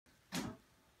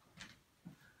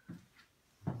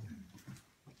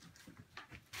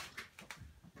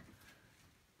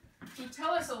So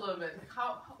tell us a little bit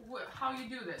how you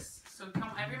do this. So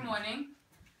come every morning.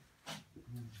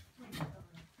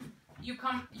 You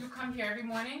come here every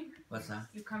morning? What's that?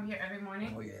 You come here every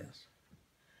morning? Oh yes.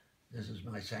 This is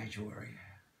my sanctuary.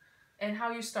 And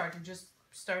how you start? You just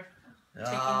start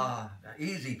taking...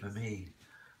 Easy for me.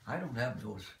 I don't have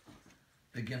those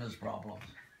beginner's problems.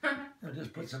 I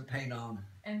just put some paint on.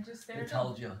 And just there it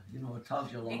tells you, it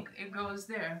tells you a lot. It goes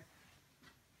there.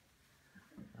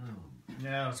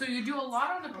 Yeah. So you do a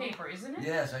lot on the paper, isn't it?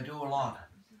 Yes, I do a lot.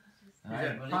 You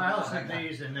got piles of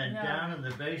these, and then down in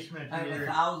the basement I have here.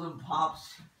 1,000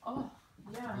 pops. Oh,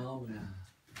 yeah. Oh, yeah.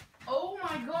 Oh,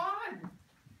 my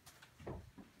God.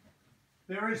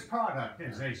 There is product,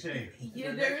 as they say.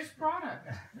 Yeah, there is product.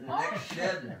 The next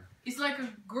shed. It's like a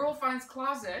girlfriend's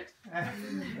closet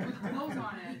with clothes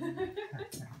on it.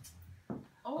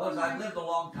 Oh, Because I've lived a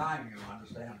long time, you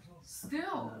understand.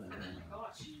 Still.